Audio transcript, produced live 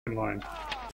line.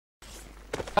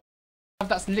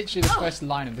 That's literally the first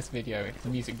line of this video if the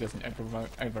music doesn't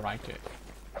overwrite it.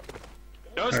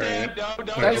 Don't stand, don't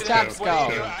Those chaps go.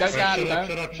 Don't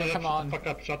Shut up, come on. Fuck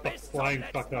up, shut the flying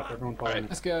fuck up. Everyone follow me.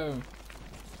 Let's go.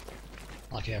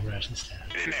 Lucky I've actually stand.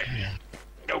 Yeah.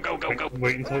 Go.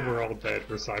 Wait until we're all dead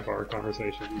for sidebar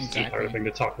conversations. Exactly. It's a hard thing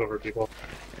to talk over people.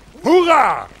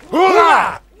 Hoorah!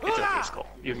 Hoorah! It's a physical.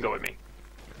 You can go with me.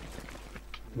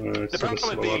 The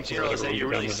problem with being Gerald is that you're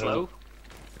really slow.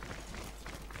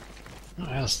 Oh,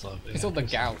 I was slow. It's all the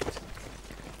gout.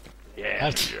 Yeah.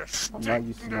 Yes. I'm not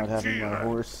used to not having my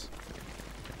horse.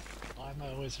 Why am I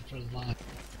always in front of the line?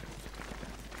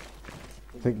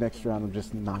 I think next round I'm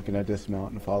just not gonna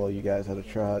dismount and follow you guys at a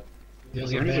trot. Is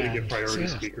there anybody to get priority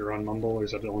speaker on Mumble, or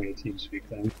is that only a TeamSpeak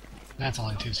thing? That's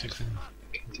only 216.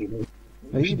 Continue.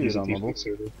 No, you can do it on Mumble.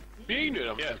 You can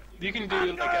do it. Yeah. You can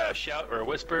do like a shout or a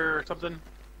whisper or something.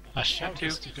 A shout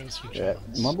just to go through Yeah,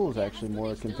 channels. Mumble is actually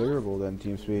more configurable than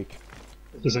TeamSpeak.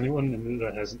 Does anyone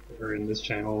that has or in this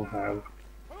channel have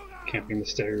camping the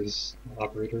stairs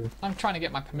operator? I'm trying to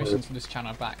get my permissions from this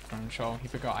channel back from Troll. He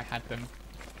forgot I had them.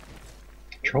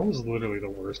 Troll is literally the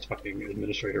worst fucking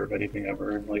administrator of anything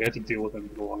ever. Like, I had to deal with him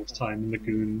for the longest time in the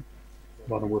Goon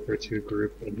Modern Warfare 2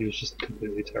 group, and he was just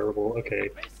completely terrible. Okay.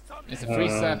 It's a free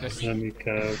service. Enemy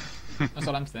cav. That's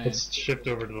what I'm saying. Let's shift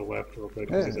over to the left real quick,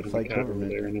 Yeah, because there's it's enemy like cav over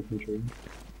government. there in infantry.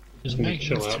 Just I'm gonna making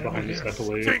chill this out terrible behind this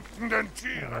here.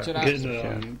 Napoleonic. Should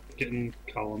I? Getting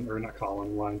column, or not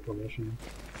column, line formation.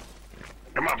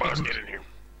 Come on, boss, get in here.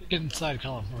 Get inside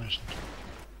column formation.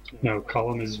 No,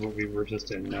 column is what we were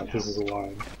just in. Now this is a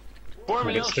line.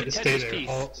 Foreman, Okay, should catch stay his there.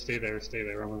 piece. Stay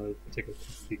there. I'm gonna take a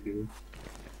peek at you.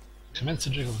 Commence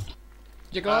the jiggling.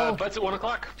 Jiggle! Butts at 1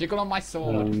 o'clock. Jiggle on my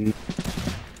sword.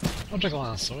 Don't jiggle on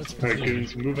us, so it's Alright,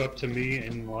 Goons, move up to me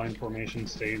in line formation.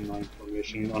 Stay in line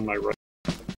formation on my right.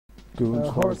 Goons,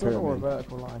 Horizontal or pyramid.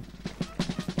 vertical line?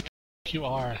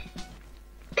 QR.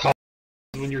 Column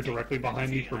is when you're directly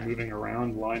behind me for moving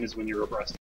around. Line is when you're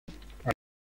abreast.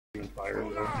 Fire.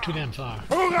 Too damn far.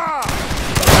 Hoorah!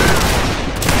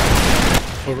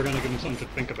 Well, we're gonna give them something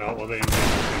to think about while they engage.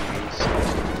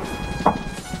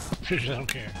 Pretty sure I don't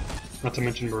care. Not to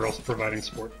mention we're also providing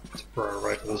support for our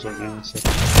rifles right now. So.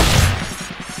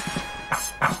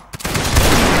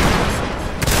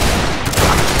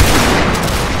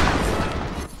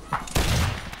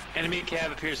 Enemy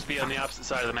cav appears to be on the opposite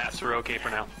side of the map, so we're okay for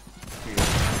now.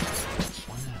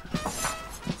 Why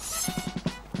not?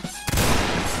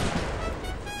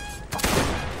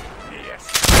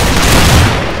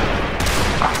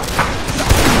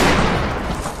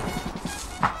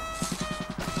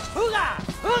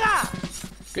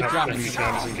 Good job. Enemy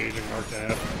cav is engaging our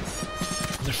cav.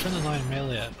 They're friendly line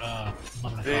melee at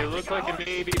 11 They o'clock. look like it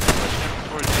may be pushing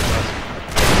towards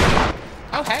us.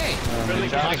 Oh, hey! Friendly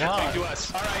my cav God. shifting to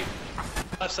us. Alright.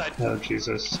 Left side. Oh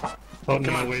Jesus! Oh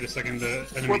no! on. Wait a second. The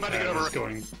We're enemy about to get cav over. is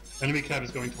going. Enemy cav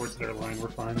is going towards their line. We're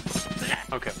fine.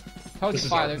 Okay. Hold This your is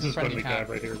fire, our, there's this a is friendly friendly cav cav.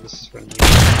 right here. This is friendly.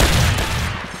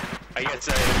 I guess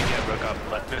enemy cav broke up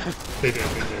and left. They did.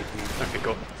 Okay,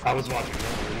 cool. I was watching. Don't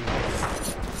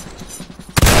worry.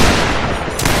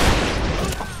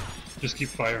 Just keep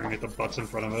firing at the butts in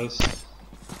front of us.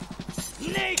 Oh,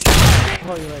 you made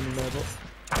me mobile.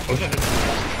 I wish I had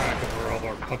lost track of where all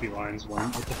our puppy lines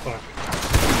went. What the fuck?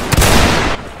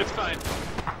 It's fine.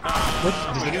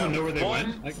 Does anyone know where they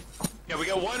one. went? Yeah, we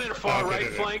got one in our far okay, right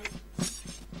okay. flank.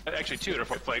 Actually, two in our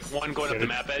far flank. One going up the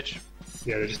map edge.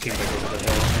 Yeah, they just came back over the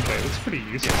hill. Okay, it's pretty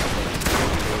useless.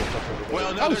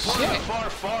 Well, no, Oh, there's one on the shit.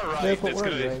 far right That's what that's we're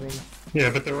gonna... aiming. Yeah,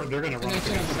 but they're gonna run they up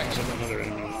turn against direction. another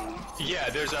enemy. Yeah,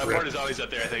 there's Partisalis up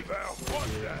there, I think.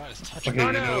 Okay, you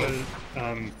know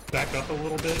what? Back up a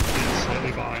little bit and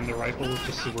slightly behind the rifles,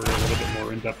 just so we're a little bit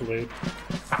more in-depth.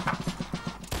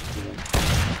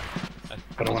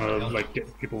 I don't want to like get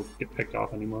picked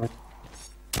off anymore.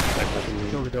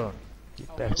 Door to door.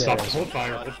 Get back Stop! there. Hold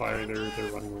fire!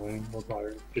 They're running away. Hold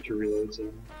fire! Get your reloads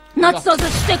in. Not so the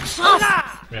stick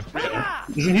soft!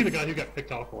 Isn't he the guy who got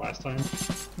picked off the last time?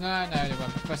 No,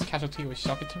 the first casualty was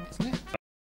Shockerton, isn't it?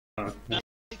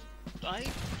 I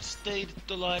stayed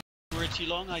the line for too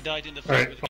long. I died in the fight.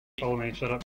 Alright, follow me.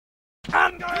 Shut up.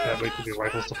 Wait for the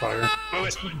rifles to fire. Move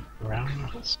it. Round.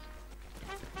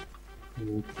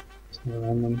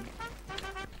 Around them.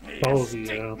 Follow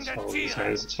the let's follow these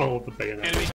guys. Let's follow the bayonet.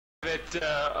 Enemy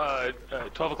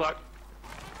at 12 o'clock.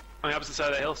 On the opposite side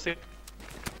of the hill, see?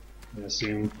 I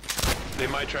assume. They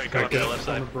might try and come up to the left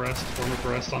side. Form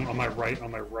abreast on my right,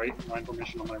 line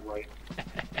formation on my right.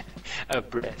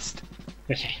 Abreast.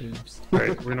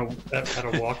 Alright, we're gonna at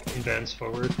a walk and dance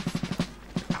forward.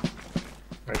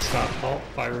 Alright, stop, halt,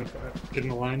 fire, get in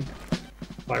the line.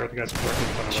 Fire at the guys directly in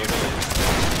front of us.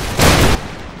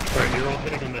 Alright, you're all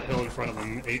hitting on the hill in front of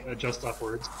them. Adjust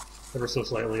upwards. Ever so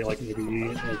slightly, like maybe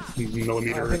a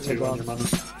millimeter or two on your mouse.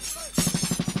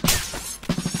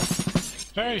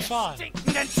 Very fun.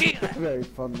 Very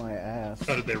fun, my ass.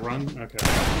 Oh, did they run? Okay.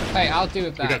 Hey, I'll do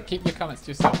with that. Keep your comments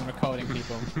to yourself when recording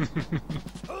people.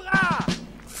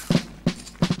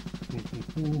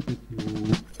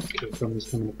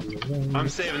 I'm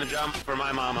saving the jump for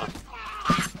my mama.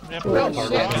 Oh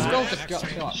shit, the skull just got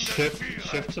shot.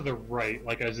 Shift to the right,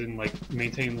 like as in like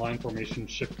maintain line formation,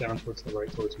 shift down towards the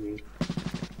right towards me.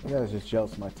 You guys just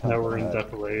jealous of my top. Now we're in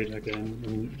defilade again,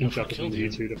 and inch up with the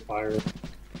D2 to fire.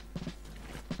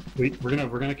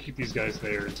 We're gonna keep these guys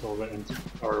there until the end,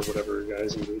 or whatever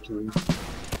guys engage them.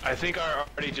 I think our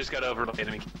already just got over the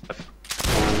enemy.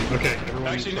 Okay,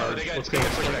 everyone Actually, no, they got- let's go,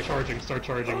 start charging,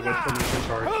 wedge formation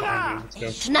charge, behind me, let's go.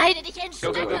 Schneide dich in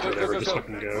Go, go, go, Stücke. go, go, go, Just go.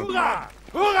 fucking go.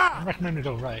 I recommend to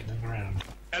go right and then around.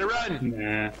 Gotta run!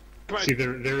 Nah. Come on. See,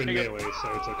 they're in There you go. melee,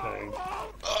 so it's okay.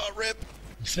 Rip!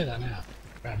 You say that now.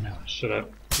 Bad malice. Shut up.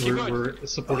 going. We're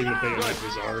supporting the bayonet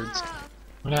wizards.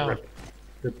 No.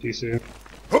 Rip Disu.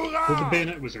 Where'd the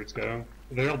bayonet wizards go?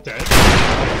 They're all dead?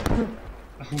 Oh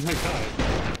my god.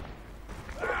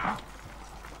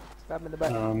 Stab him in the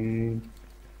back.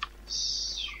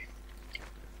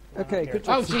 Okay, good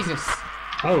job. Oh Jesus!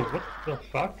 Oh, what the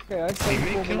fuck? Okay, I say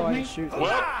Teammate form a killed line me? and shoot them.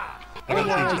 Well, I got Oh,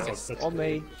 team kills, that's on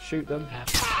me, shoot them.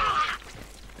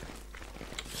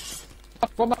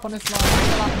 Form up on this line.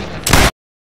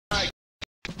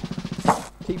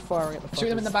 Keep firing at the Shoot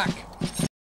them in the back.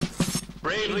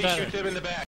 bravely better. shoot them in the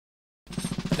back.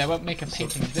 They won't make a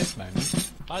painting of this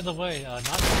moment. By the way, not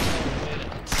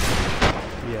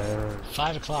Yeah.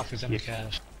 5 o'clock is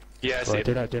MCAV. Yeah, I see it.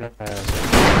 Did I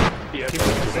Yeah,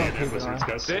 The bayonet wizards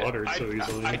got slaughtered so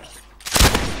easily. I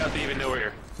don't even know we're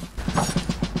here.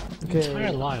 Okay,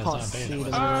 entire line is can't on see beta.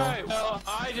 them Alright, anymore. well,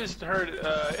 I just heard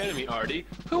enemy Artie.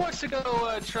 Who wants to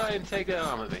go try and take it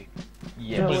on with me?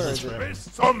 Yeah, What where is is this it? room?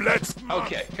 Some let's.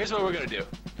 Okay, here's what we're gonna do.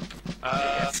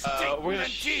 We're gonna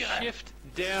shift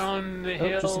down the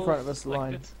hill. Oh, just in front of us, like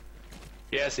line. this.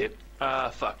 Yeah, I see it.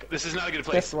 Fuck. This is not a good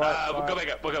place. Left, right, We'll go right.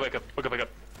 back up, we'll go back up, we'll go back up.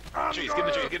 Trees, get in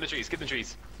the trees, get in the trees, get in the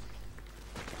trees.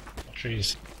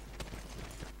 Trees.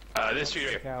 This tree right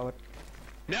here. Coward.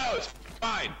 No, it's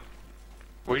fine.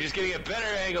 We're just getting a better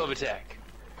angle of attack.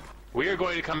 We are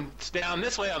going to come down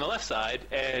this way on the left side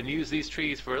and use these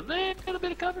trees for a little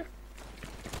bit of cover.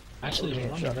 Actually,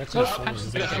 there's one directly Oh, forward.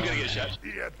 actually, I'm gonna get a shot.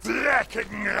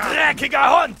 Dreckiger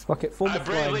Hund! Fuck it, form I the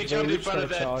bravely line. jumped They in each front got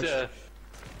of a charge. that.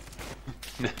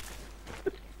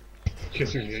 You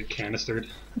guys are gonna get canistered.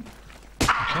 No,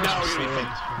 we're gonna be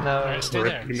fine. Alright, stay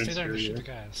there. Rip Stay there and Minster, shoot yeah. the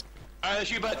guys. Alright,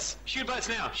 shoot butts. Shoot butts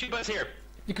now. Shoot butts here.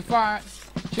 You can fire.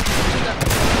 Shoot them.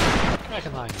 Come back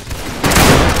in line.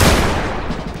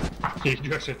 You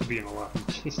actually have to be in a line.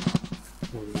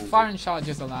 Firing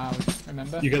charges allowed.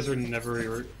 Remember? You guys are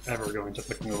never ever going to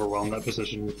fucking overwhelm that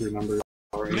position with your numbers.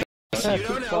 Already. You Keep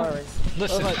don't know. firing.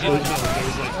 Listen, Oh, if- There was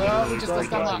like literally just 3 like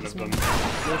that dozen of them.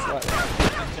 Just like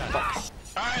that.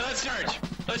 Alright, let's charge.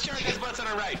 Let's charge these butts on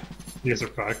our right. You guys are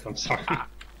fucked, I'm sorry. Bard.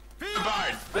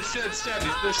 Let's charge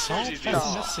these dudes.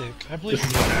 fantastic. I believe This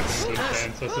is you. what happens when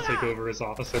Dan says to take over as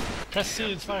officer. Press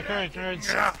C, inspire current, nerds.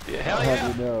 Yeah, hell I'll yeah.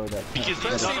 have you know that Because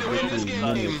that let's is see the win of this strictly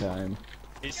money game. time.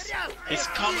 His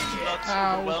comment not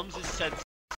Ow. overwhelms his sense.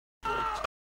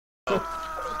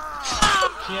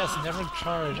 P.S. Never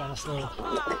charge on a slope.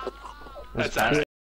 That's